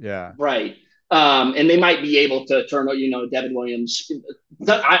slider. Yeah. Right. And they might be able to turn, Devin Williams.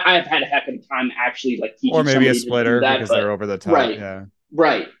 I've had a heck of a time actually like teaching, or maybe a splitter because they're over the top. Right. Yeah.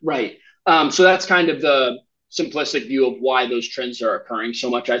 Right. So that's kind of the simplistic view of why those trends are occurring so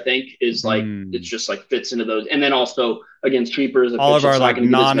much. I think is like it's just like fits into those, and then also against sweepers. All of our like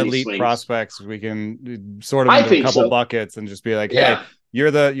non-elite prospects, we can sort of into a couple buckets and just be like, hey. You're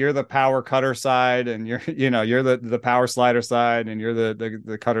the power cutter side, and you're the power slider side, and you're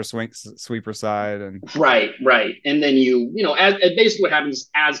the cutter sweeper side, and right. And then as basically what happens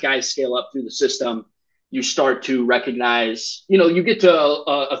as guys scale up through the system, you start to recognize, you get to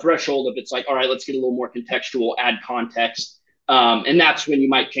a threshold of it's like, all right, let's get a little more contextual, add context, and that's when you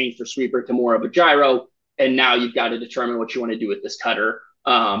might change for sweeper to more of a gyro, and now you've got to determine what you want to do with this cutter.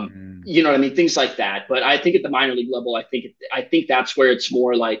 You know what I mean? Things like that. But I think at the minor league level, I think that's where it's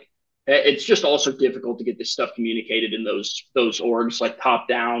more like, it's just also difficult to get this stuff communicated in those orgs, like top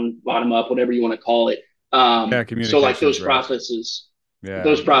down, bottom up, whatever you want to call it. So like those processes,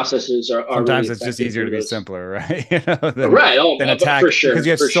 those processes are sometimes really it's just easier to be simpler, right? Than attack, for sure, because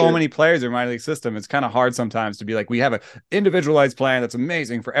you have so so many players in minor league system. It's kind of hard sometimes to be like, we have an individualized plan that's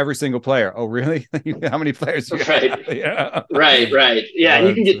amazing for every single player. Oh, really? How many players do you have? Yeah. Right. Yeah, and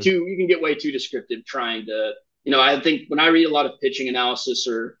you can get way too descriptive trying to, I think when I read a lot of pitching analysis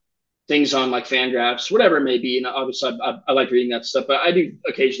or things on like Fangraphs, whatever it may be, and obviously I like reading that stuff, but I do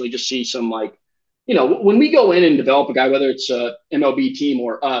occasionally just see some like, when we go in and develop a guy, whether it's a MLB team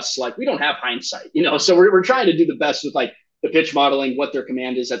or us, like we don't have hindsight, so we're trying to do the best with like the pitch modeling, what their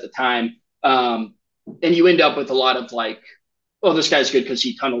command is at the time. and you end up with a lot of like, oh, this guy's good because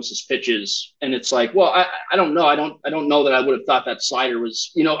he tunnels his pitches, and it's like, well, I don't know, I don't know that I would have thought that slider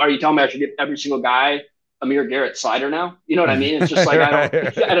was, are you telling me I should give every single guy Amir Garrett slider now? You know what I mean? It's just like I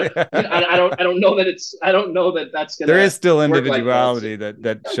don't know that that's gonna. There is still work individuality like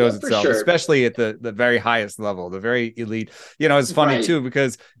that shows itself, sure. especially at the very highest level, the very elite. It's funny Right. too,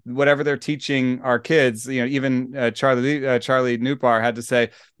 because whatever they're teaching our kids, even Charlie Newbar had to say,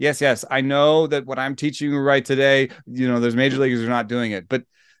 yes, I know that what I'm teaching you right today, there's major leaguers who are not doing it, but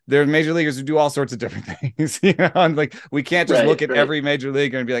there's major leaguers who do all sorts of different things, and like we can't just look at every major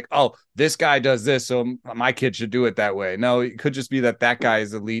leaguer and be like, oh, this guy does this, so my kid should do it that way. No, it could just be that guy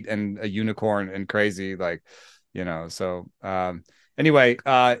is elite and a unicorn and crazy, like, so anyway,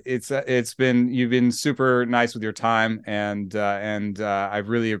 you've been super nice with your time, and I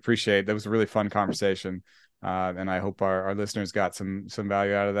really appreciate that. Was a really fun conversation. And I hope our listeners got some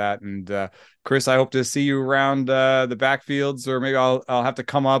value out of that. And Chris, I hope to see you around the backfields, or maybe I'll have to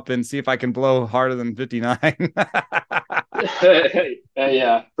come up and see if I can blow harder than 59.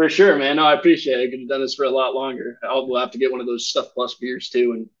 Yeah, for sure, man. No, I appreciate it. I could have done this for a lot longer. We'll have to get one of those Stuff Plus beers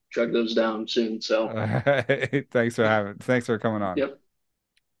too and chug those down soon. So thanks for coming on. Yep.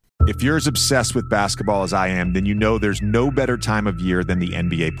 If you're as obsessed with basketball as I am, then you know there's no better time of year than the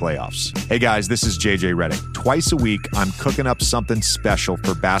NBA playoffs. Hey guys, this is JJ Redick. Twice a week, I'm cooking up something special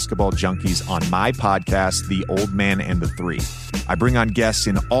for basketball junkies on my podcast, The Old Man and the Three. I bring on guests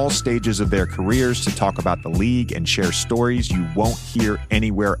in all stages of their careers to talk about the league and share stories you won't hear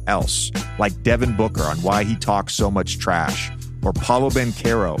anywhere else, like Devin Booker on why he talks so much trash, or Paulo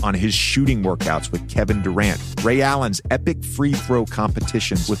Banchero on his shooting workouts with Kevin Durant, Ray Allen's epic free throw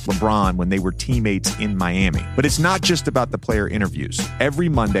competitions with LeBron when they were teammates in Miami. But it's not just about the player interviews. Every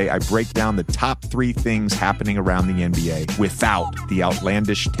Monday, I break down the top 3 things happening around the NBA without the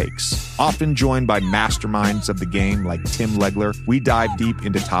outlandish takes. Often joined by masterminds of the game like Tim Legler, we dive deep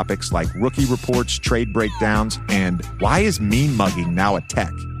into topics like rookie reports, trade breakdowns, and why is meme mugging now a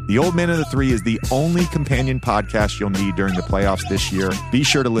tech? The Old Man and the Three is the only companion podcast you'll need during the playoffs this year. Be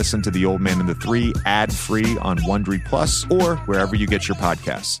sure to listen to The Old Man and the Three ad-free on Wondery Plus or wherever you get your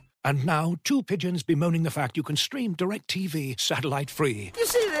podcasts. And now, 2 pigeons bemoaning the fact you can stream DirecTV satellite-free. You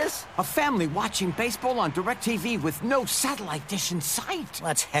see this? A family watching baseball on DirecTV with no satellite dish in sight.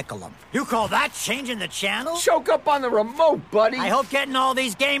 Let's heckle them. You call that changing the channel? Choke up on the remote, buddy. I hope getting all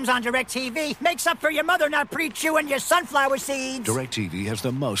these games on DirecTV makes up for your mother not pre-chewing your sunflower seeds. DirecTV has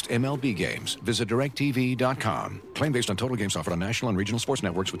the most MLB games. Visit DirecTV.com. Claim based on total games offered on national and regional sports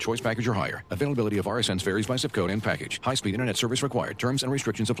networks with choice package or higher. Availability of RSNs varies by zip code and package. High-speed internet service required. Terms and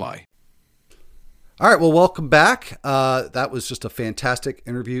restrictions apply. All right, well, welcome back. That was just a fantastic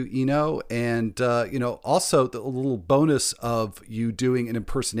interview, Eno. And, also the little bonus of you doing an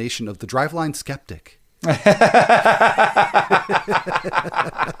impersonation of the Driveline Skeptic.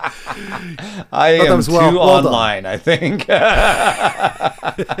 I am too online, I think.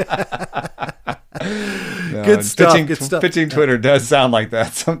 Good stuff. Good stuff. Pitching Twitter does sound like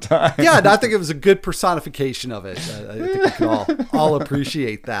that sometimes. Yeah, I think it was a good personification of it. I think we can all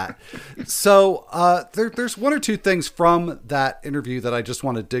appreciate that. So there's 1 or 2 things from that interview that I just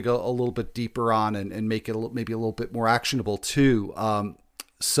want to dig a little bit deeper on and make it maybe a little bit more actionable too. You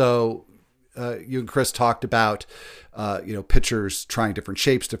and Chris talked about, pitchers trying different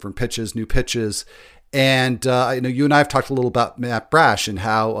shapes, different pitches, new pitches. And I know you and I have talked a little about Matt Brash and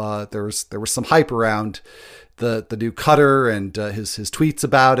how there was some hype around the new cutter and his tweets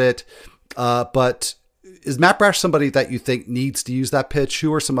about it. But is Matt Brash somebody that you think needs to use that pitch?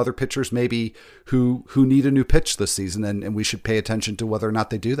 Who are some other pitchers maybe who need a new pitch this season, and we should pay attention to whether or not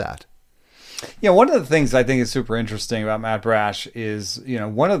they do that? Yeah, one of the things I think is super interesting about Matt Brash is,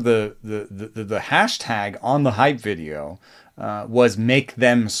 one of the hashtag on the hype video was make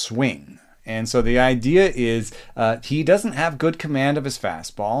them swing. And so the idea is he doesn't have good command of his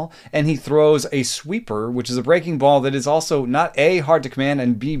fastball, and he throws a sweeper, which is a breaking ball that is also not A, hard to command,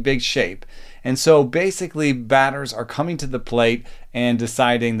 and B, big shape. And so basically batters are coming to the plate and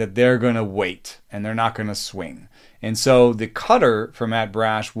deciding that they're going to wait and they're not going to swing. And so the cutter for Matt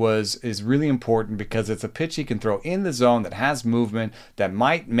Brash is really important because it's a pitch he can throw in the zone that has movement that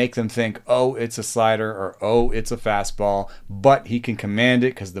might make them think, oh, it's a slider or oh, it's a fastball, but he can command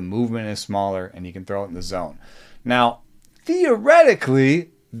it because the movement is smaller and he can throw it in the zone. Now, theoretically,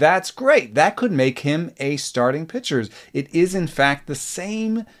 that's great. That could make him a starting pitcher. It is, in fact, the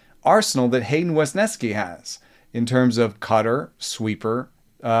same arsenal that Hayden Wesneski has in terms of cutter, sweeper,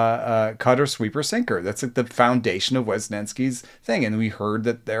 cutter, sweeper, sinker. That's like the foundation of Wesneski's thing. And we heard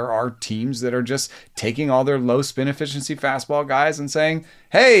that there are teams that are just taking all their low spin efficiency fastball guys and saying,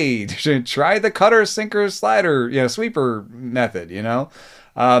 hey, try the cutter, sinker, slider, sweeper method,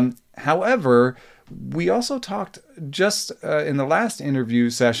 However, we also talked just in the last interview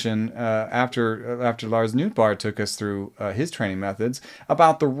session after Lars Nootbaar took us through his training methods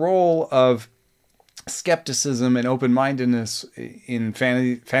about the role of skepticism and open-mindedness in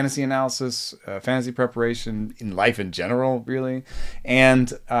fantasy analysis, fantasy preparation, in life in general, really.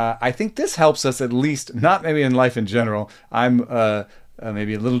 And I think this helps us at least, not maybe in life in general. I'm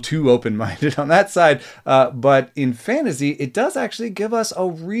maybe a little too open-minded on that side. But in fantasy, it does actually give us a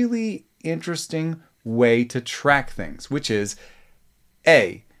really interesting way to track things, which is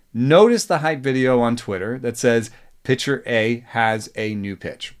A, notice the hype video on Twitter that says pitcher A has a new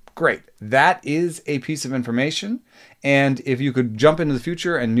pitch. Great. That is a piece of information. And if you could jump into the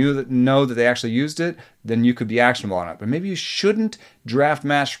future and know that they actually used it, then you could be actionable on it. But maybe you shouldn't draft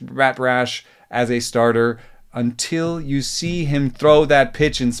Matt Brash as a starter until you see him throw that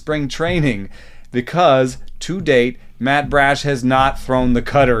pitch in spring training, because to date, Matt Brash has not thrown the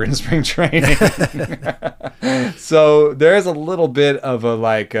cutter in spring training. So there's a little bit of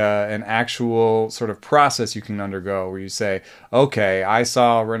an actual sort of process you can undergo where you say, okay, I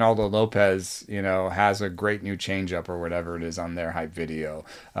saw Ronaldo Lopez, has a great new changeup or whatever it is on their hype video.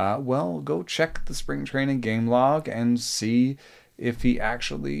 Well, go check the spring training game log and see if he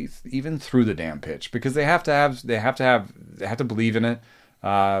actually even threw the damn pitch, because they have to believe in it.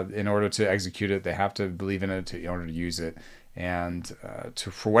 In order to execute it, they have to believe in it in order to use it. And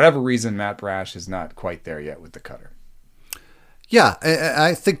for whatever reason, Matt Brash is not quite there yet with the cutter. Yeah,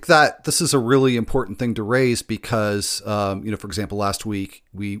 I think that this is a really important thing to raise because, for example, last week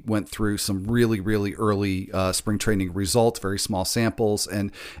we went through some really, really early spring training results, very small samples.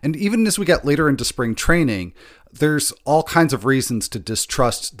 And even as we get later into spring training, there's all kinds of reasons to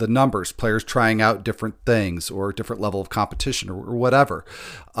distrust the numbers, players trying out different things or different level of competition or whatever.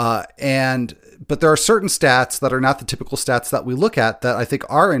 But there are certain stats that are not the typical stats that we look at that I think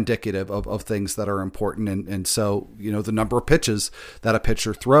are indicative of things that are important. And so, the number of pitches that a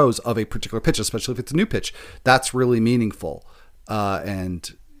pitcher throws of a particular pitch, especially if it's a new pitch, that's really meaningful.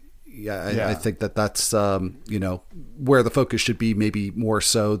 I think that's, where the focus should be, maybe more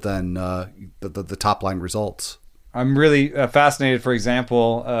so than the top line results. I'm really fascinated, for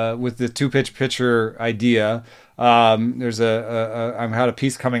example, with the two-pitch pitcher idea. I've had a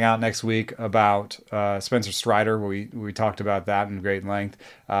piece coming out next week about Spencer Strider, where we talked about that in great length.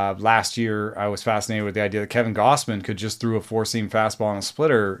 Last year, I was fascinated with the idea that Kevin Gausman could just throw a four-seam fastball and a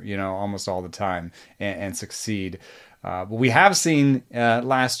splitter, almost all the time and succeed. What we have seen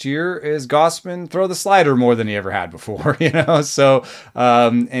last year is Gausman throw the slider more than he ever had before, So,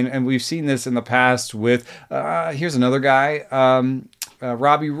 and we've seen this in the past with, here's another guy,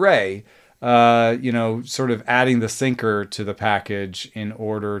 Robbie Ray, sort of adding the sinker to the package in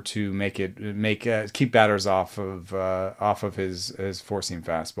order to keep batters off of his four-seam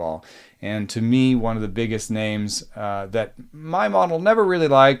fastball. And to me, one of the biggest names that my model never really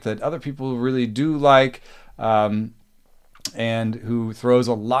liked, that other people really do like, and who throws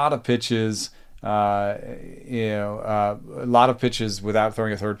a lot of pitches, a lot of pitches without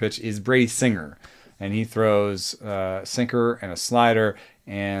throwing a third pitch, is Brady Singer. And he throws a sinker and a slider,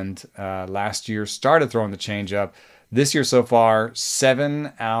 and last year started throwing the changeup. This year so far,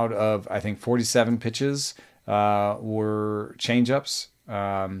 7 out of, I think, 47 pitches were changeups.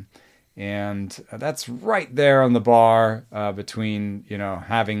 And that's right there on the bar between,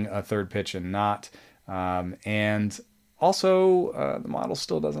 having a third pitch and not. And also, the model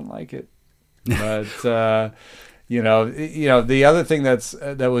still doesn't like it. But the other thing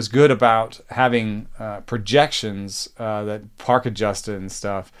that was good about having projections that park adjusted and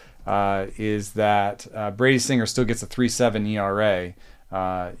stuff is that Brady Singer still gets a 3.7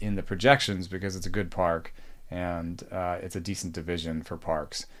 ERA in the projections because it's a good park and it's a decent division for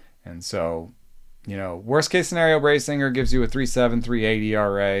parks. And so, worst case scenario, Brady Singer gives you a 3.7,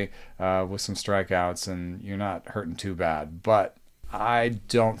 3.8 ERA with some strikeouts, and you're not hurting too bad. But I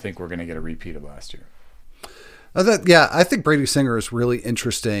don't think we're going to get a repeat of last year. I think Brady Singer is really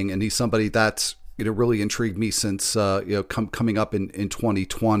interesting, and he's somebody that's really intrigued me since coming up in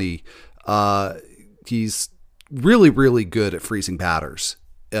 2020. He's really, really good at freezing batters,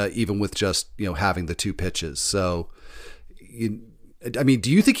 even with just having the two pitches. So, do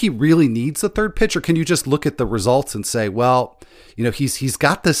you think he really needs the third pitch, or can you just look at the results and say, well, he's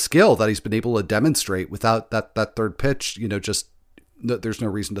got the skill that he's been able to demonstrate without that third pitch? There's no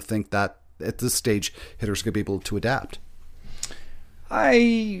reason to think that at this stage hitters are going to be able to adapt.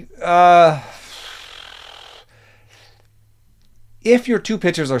 If your two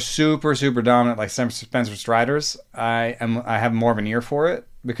pitchers are super, super dominant, like Spencer Strider's, I have more of an ear for it,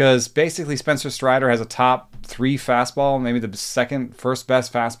 because basically Spencer Strider has a top 3 fastball, maybe the first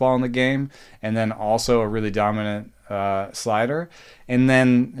best fastball in the game, and then also a really dominant slider. And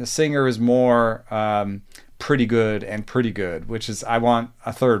then Singer is more pretty good, which is, I want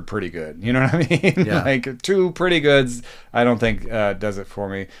a third pretty good. You know what I mean? Yeah. Like 2 pretty goods, I don't think does it for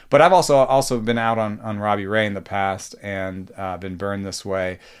me. But I've also been out on Robbie Ray in the past and been burned this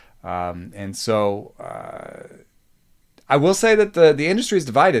way. And so I will say that the industry is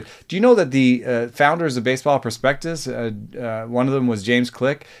divided. Do you know that the founders of Baseball Prospectus, one of them was James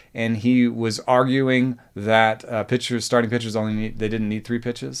Click, and he was arguing that starting pitchers they didn't need 3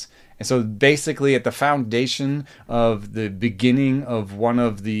 pitches. And so basically at the foundation of the beginning of one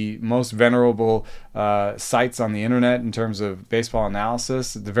of the most venerable sites on the internet in terms of baseball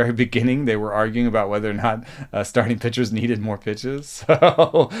analysis, at the very beginning, they were arguing about whether or not starting pitchers needed more pitches.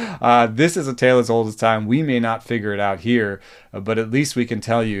 So this is a tale as old as time. We may not figure it out here, but at least we can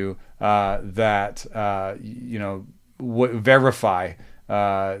tell you that, verify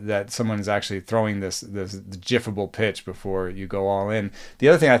that someone is actually throwing this jiffable pitch before you go all in. The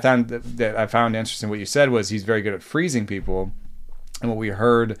other thing I found that I found interesting, what you said, was he's very good at freezing people. And what we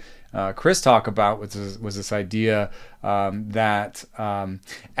heard Chris talk about was this idea that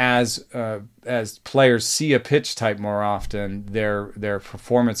as players see a pitch type more often, their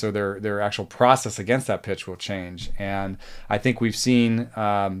performance or their actual process against that pitch will change. And I think we've seen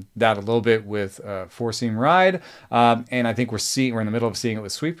that a little bit with four-seam ride, and I think we're in the middle of seeing it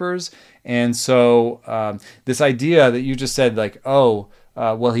with sweepers. And so this idea that you just said, like, well,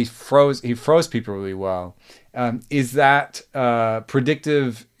 he froze people really well. Is that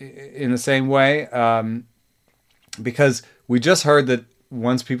predictive in the same way? Because we just heard that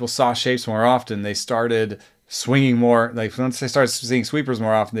once people saw shapes more often, they started swinging more. Like once they started seeing sweepers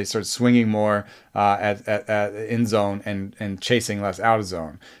more often, they started swinging more at in zone and chasing less out of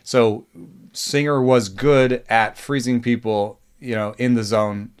zone. So Singer was good at freezing people, in the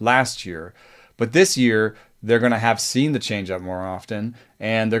zone last year, but this year they're going to have seen the changeup more often,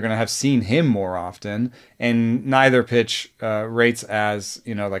 and they're going to have seen him more often, and neither pitch rates as,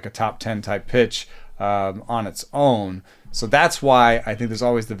 like a top 10 type pitch on its own. So that's why I think there's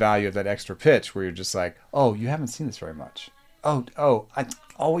always the value of that extra pitch where you're just like, oh, you haven't seen this very much. You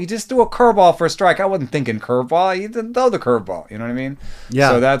just do a curveball for a strike. I wasn't thinking curveball. You didn't throw the curveball. You know what I mean? Yeah.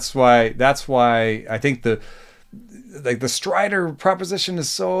 So that's why I think the Strider proposition is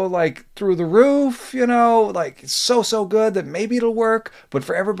so through the roof, so good that maybe it'll work. But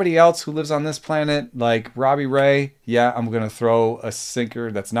for everybody else who lives on this planet, like Robbie Ray, yeah, I'm going to throw a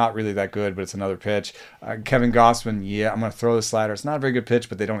sinker that's not really that good, but it's another pitch. Kevin Gausman, yeah, I'm going to throw the slider. It's not a very good pitch,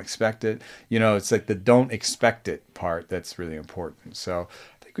 but they don't expect it. It's like the don't expect it part that's really important. So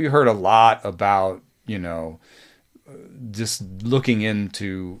I think we heard a lot about, just looking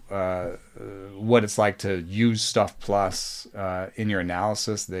into what it's like to use Stuff Plus in your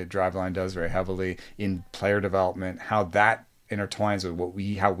analysis. The Driveline does very heavily in player development, how that intertwines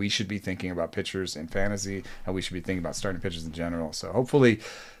with how we should be thinking about pitchers in fantasy, how we should be thinking about starting pitchers in general. So hopefully,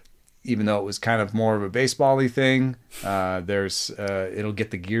 even though it was kind of more of a baseball-y thing, it'll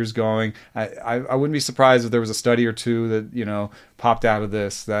get the gears going. I wouldn't be surprised if there was a study or two that popped out of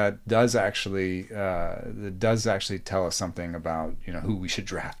this that does actually tell us something about who we should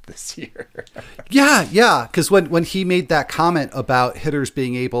draft this year. Yeah, because when he made that comment about hitters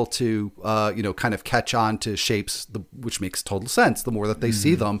being able to kind of catch on to shapes, which makes total sense. The more that they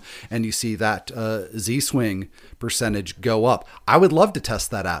see them, and you see that Z-swing percentage go up, I would love to test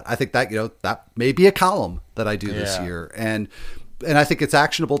that out. I think that that may be a column that I do this year, and I think it's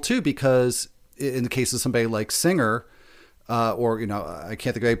actionable too, because in the case of somebody like Singer, or I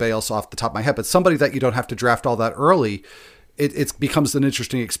can't think of anybody else off the top of my head, but somebody that you don't have to draft all that early, it becomes an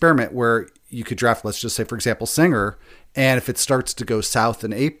interesting experiment where you could draft, let's just say, for example, Singer, and if it starts to go south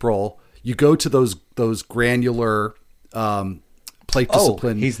in April, you go to those granular plate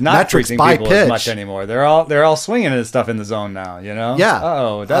discipline. He's not freezing people as much anymore. They're all swinging his stuff in the zone now. Yeah.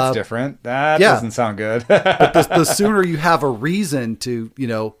 Oh, that's different. That doesn't sound good. But the sooner you have a reason to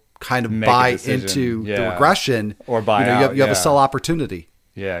kind of buy into the regression, or buy out, you have a sell opportunity.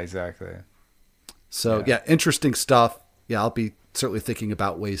 Yeah, exactly. So interesting stuff. Yeah, I'll be certainly thinking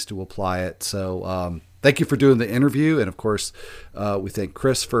about ways to apply it. So thank you for doing the interview, and of course we thank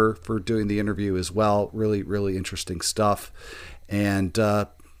Chris for doing the interview as well. Really, really interesting stuff. And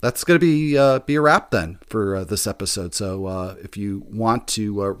that's going to be a wrap then for this episode. So if you want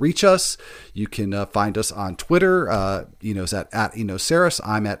to reach us, you can find us on Twitter. Eno's at Enosaris.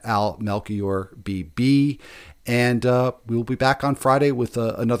 I'm at Al Melchior BB. And we'll be back on Friday with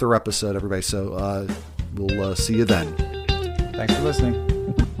another episode, everybody. So we'll see you then. Thanks for listening.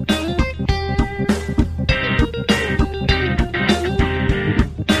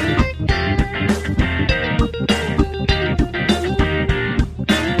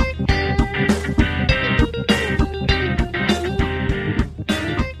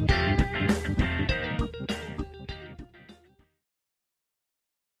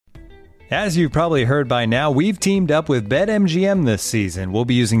 As you've probably heard by now, we've teamed up with BetMGM this season. We'll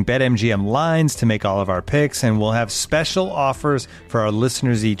be using BetMGM lines to make all of our picks, and we'll have special offers for our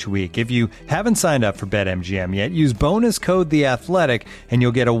listeners each week. If you haven't signed up for BetMGM yet, use bonus code The Athletic, and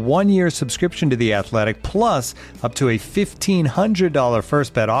you'll get a 1-year subscription to The Athletic, plus up to a $1,500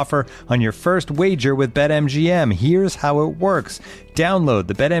 first bet offer on your first wager with BetMGM. Here's how it works. Download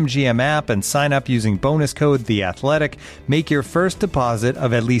the BetMGM app and sign up using bonus code The Athletic. Make your first deposit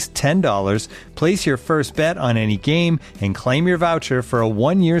of at least $10. Place your first bet on any game and claim your voucher for a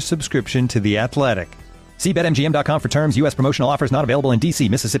 1-year subscription to The Athletic. See BetMGM.com for terms. U.S. promotional offers not available in D.C.,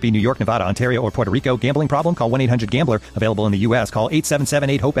 Mississippi, New York, Nevada, Ontario, or Puerto Rico. Gambling problem? Call 1-800-GAMBLER. Available in the U.S. Call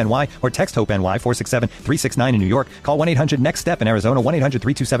 877-8-HOPE-NY or text HOPE-NY 467-369 in New York. Call 1-800-NEXT-STEP in Arizona.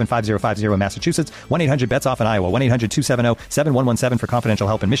 1-800-327-5050 in Massachusetts. 1-800-BETS-OFF in Iowa. 1-800-270-7117 for confidential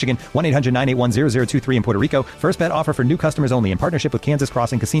help in Michigan. 1-800-981-0023 in Puerto Rico. First bet offer for new customers only in partnership with Kansas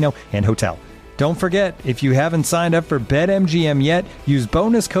Crossing Casino and Hotel. Don't forget, if you haven't signed up for BetMGM yet, use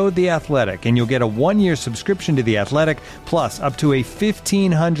bonus code The Athletic, and you'll get a 1-year subscription to The Athletic, plus up to a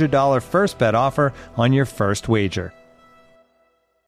 $1,500 first bet offer on your first wager.